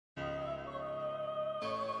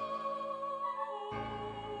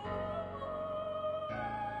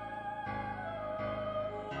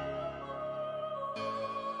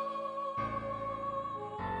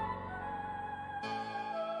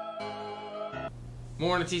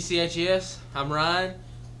Morning, TCHS. I'm Ryan.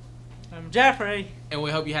 I'm Jeffrey. And we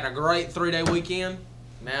hope you had a great 3-day weekend.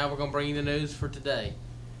 Now we're going to bring you the news for today.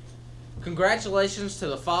 Congratulations to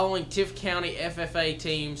the following Tift County FFA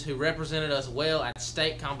teams who represented us well at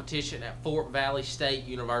state competition at Fort Valley State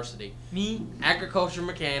University. Me. Agriculture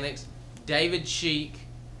Mechanics, David Sheik,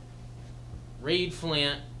 Reed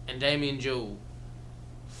Flint, and Damian Jewell.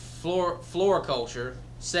 Floriculture,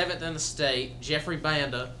 7th in the state, Jeffrey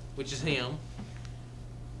Banda, which is him.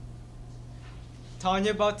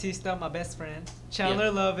 Tanya Bautista, my best friend. Chandler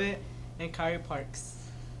Yeah. Lovett, and Kyrie Parks.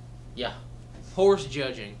 Yeah. Horse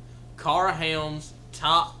judging. Cara Helms,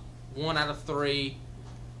 top 1 out of 3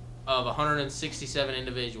 of 167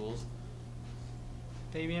 individuals.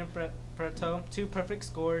 Fabian Preto, 2 perfect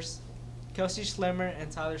scores. Kelsey Schlemmer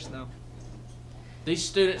and Tyler Snow. These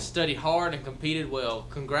students studied hard and competed well.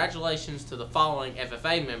 Congratulations to the following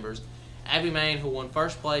FFA members. Abby Main, who won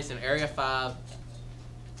first place in Area 5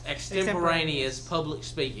 extemporaneous public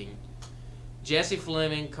speaking. Jesse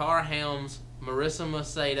Fleming, Cara Helms, Marissa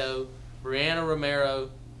Macedo, Brianna Romero,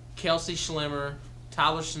 Kelsey Schlemmer,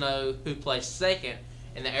 Tyler Snow, who placed 2nd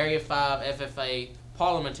in the Area 5 FFA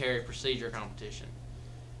Parliamentary Procedure Competition.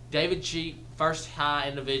 David Cheek, 1st high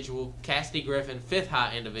individual. Cassidy Griffin, 5th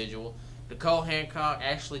high individual. Nicole Hancock,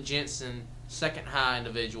 Ashley Jensen, 2nd high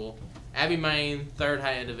individual. Abby Main, 3rd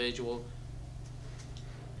high individual.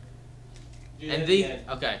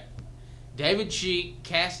 David Cheek,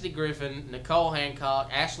 Cassidy Griffin, Nicole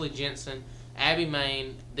Hancock, Ashley Jensen, Abby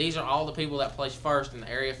Main. These are all the people that placed first in the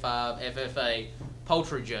Area 5 FFA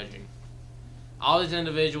poultry judging. All these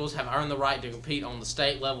individuals have earned the right to compete on the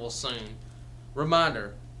state level soon.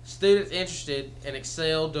 Reminder, students interested in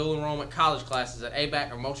Excel dual enrollment college classes at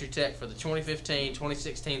ABAC or Multi-Tech for the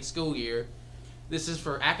 2015-2016 school year. This is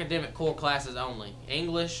for academic core classes only: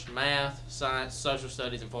 English, math, science, social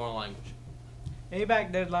studies, and foreign language.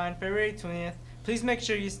 ABAC deadline, February 20th. Please make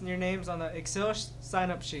sure your name's on the Excel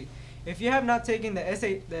sign-up sheet. If you have not taken the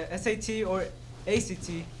SAT or ACT,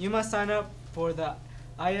 you must sign up for the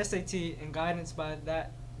ISAT and guidance by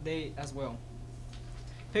that date as well.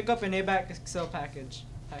 Pick up an ABAC Excel packet.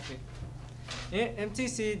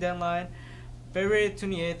 MTC deadline, February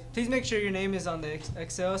 28th. Please make sure your name is on the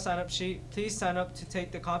Excel sign-up sheet. Please sign up to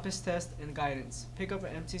take the compass test and guidance. Pick up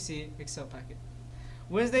an MTC Excel packet.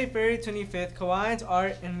 Wednesday, February 25th, Kawaiian's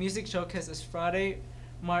Art and Music Showcase is Friday,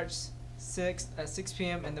 March 6th at 6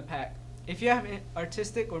 p.m. in the PAC. If you have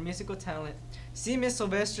artistic or musical talent, see Ms.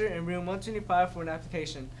 Sylvester in room 125 for an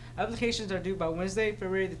application. Applications are due by Wednesday,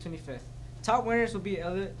 February the 25th. Top winners will be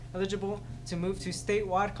eligible to move to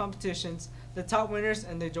statewide competitions. The top winners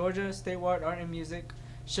in the Georgia Statewide Art and Music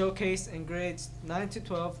Showcase in grades 9 to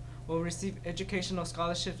 12 will receive educational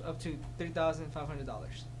scholarships up to $3,500.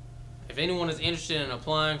 If anyone is interested in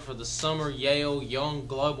applying for the Summer Yale Young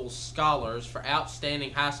Global Scholars for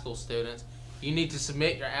outstanding high school students, you need to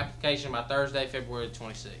submit your application by Thursday, February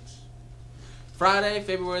 26th. Friday,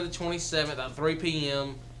 February the 27th at 3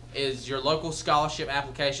 p.m. is your local scholarship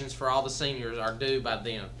applications for all the seniors are due by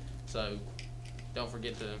then. So don't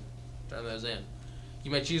forget to turn those in.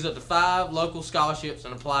 You may choose up to 5 local scholarships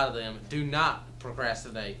and apply to them. Do not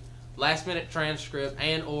procrastinate. Last-minute transcript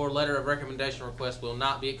and or letter of recommendation request will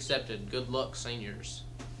not be accepted. Good luck, seniors.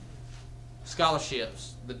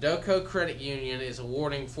 Scholarships. The DOCO Credit Union is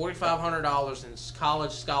awarding $4,500 in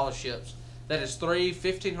college scholarships. That is 3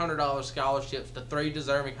 $1,500 scholarships to 3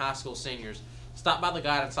 deserving high school seniors. Stop by the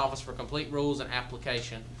guidance office for complete rules and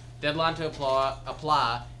application. Deadline to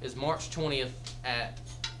apply is March 20th at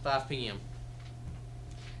 5 p.m.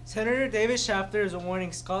 Senator David Shafter is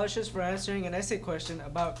awarding scholarships for answering an essay question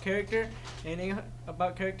about character in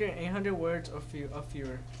 800 words or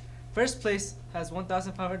fewer. First place has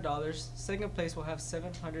 $1,500, second place will have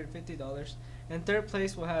 $750, and third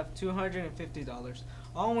place will have $250.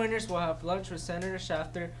 All winners will have lunch with Senator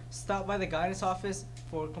Shafter. Stop by the guidance office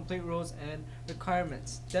for complete rules and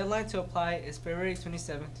requirements. Deadline to apply is February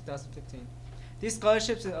 27, 2015. These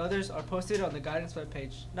scholarships and others are posted on the guidance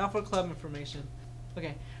webpage. Now for club information.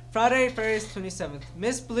 Okay, Friday, February 27th.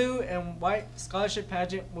 Miss Blue and White Scholarship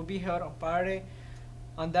Pageant will be held on Friday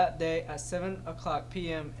on that day at 7 o'clock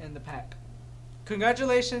p.m. in the PAC.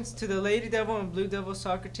 Congratulations to the Lady Devil and Blue Devil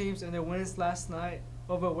soccer teams and their wins last night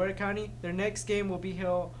over Ware County. Their next game will be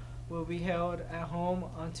held at home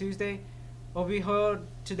on Tuesday. Will be held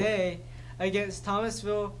today against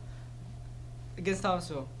Thomasville.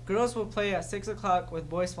 Girls will play at 6 o'clock with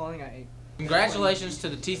boys falling at 8. Congratulations to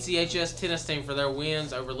the TCHS tennis team for their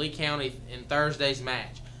wins over Lee County in Thursday's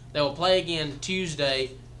match. They will play again today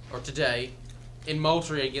in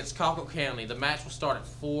Moultrie against Cockle County. The match will start at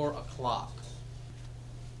 4 o'clock.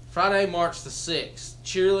 Friday, March the 6th,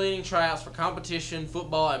 cheerleading tryouts for competition,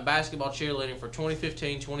 football, and basketball cheerleading for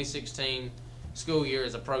 2015-2016 school year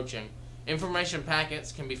is approaching. Information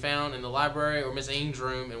packets can be found in the library or Miss Eanes'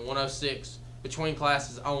 room in 106 between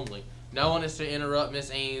classes only. No one is to interrupt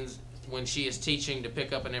Miss Eanes when she is teaching to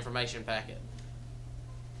pick up an information packet.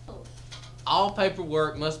 All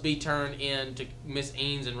paperwork must be turned in to Miss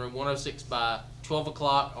Eanes in room 106 by 12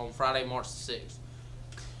 o'clock on Friday, March the 6th.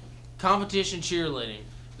 Competition cheerleading.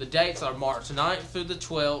 The dates are March 9th through the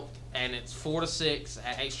 12th, and it's 4 to 6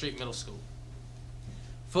 at 8th Street Middle School.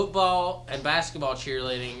 Football and basketball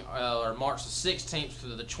cheerleading are March the 16th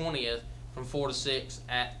through the 20th from 4 to 6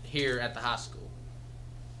 here at the high school.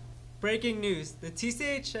 Breaking news. The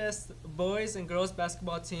TCHS boys and girls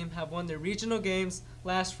basketball team have won their regional games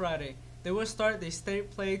last Friday. They will start their state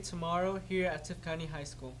play tomorrow here at Tift County High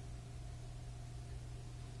School.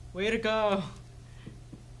 Way to go!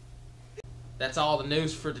 That's all the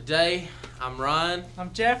news for today. I'm Ryan.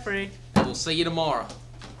 I'm Jeffrey. And we'll see you tomorrow.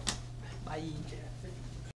 Bye.